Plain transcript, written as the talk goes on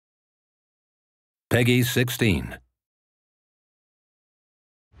Peggy 16.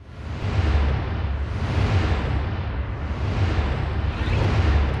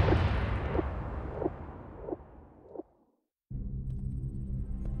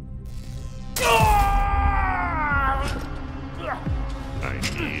 I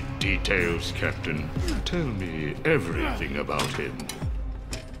need details, Captain. Tell me everything about him.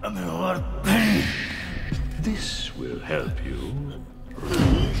 I'm in a lot of pain. This will help you.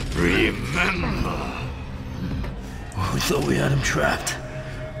 Remember. We thought we had him trapped.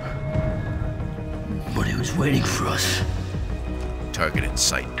 But he was waiting for us. Target in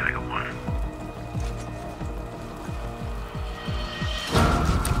sight. Tiger 1.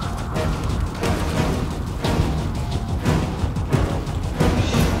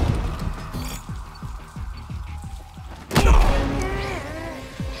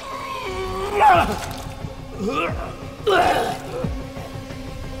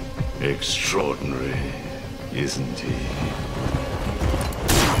 Extraordinary, isn't he?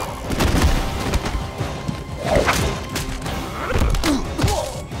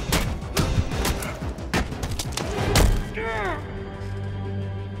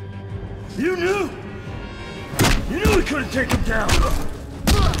 You knew? You knew we couldn't take him down!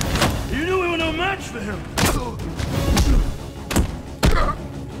 You knew we were no match for him!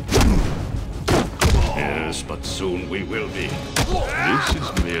 Yes, but soon we will be. This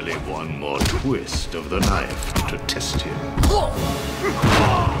is merely one more twist of the knife to test him.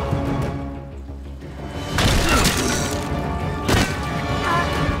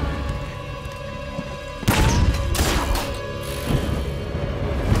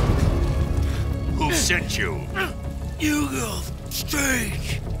 Who sent you? Hugo!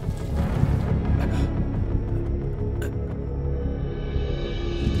 Strange!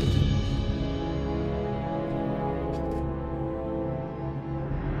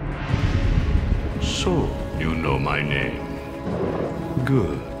 So, you know my name.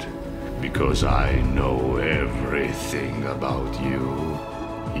 Good. Because I know everything about you.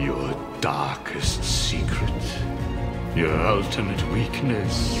 Your darkest secret. Your ultimate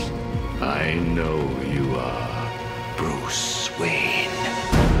weakness. I know you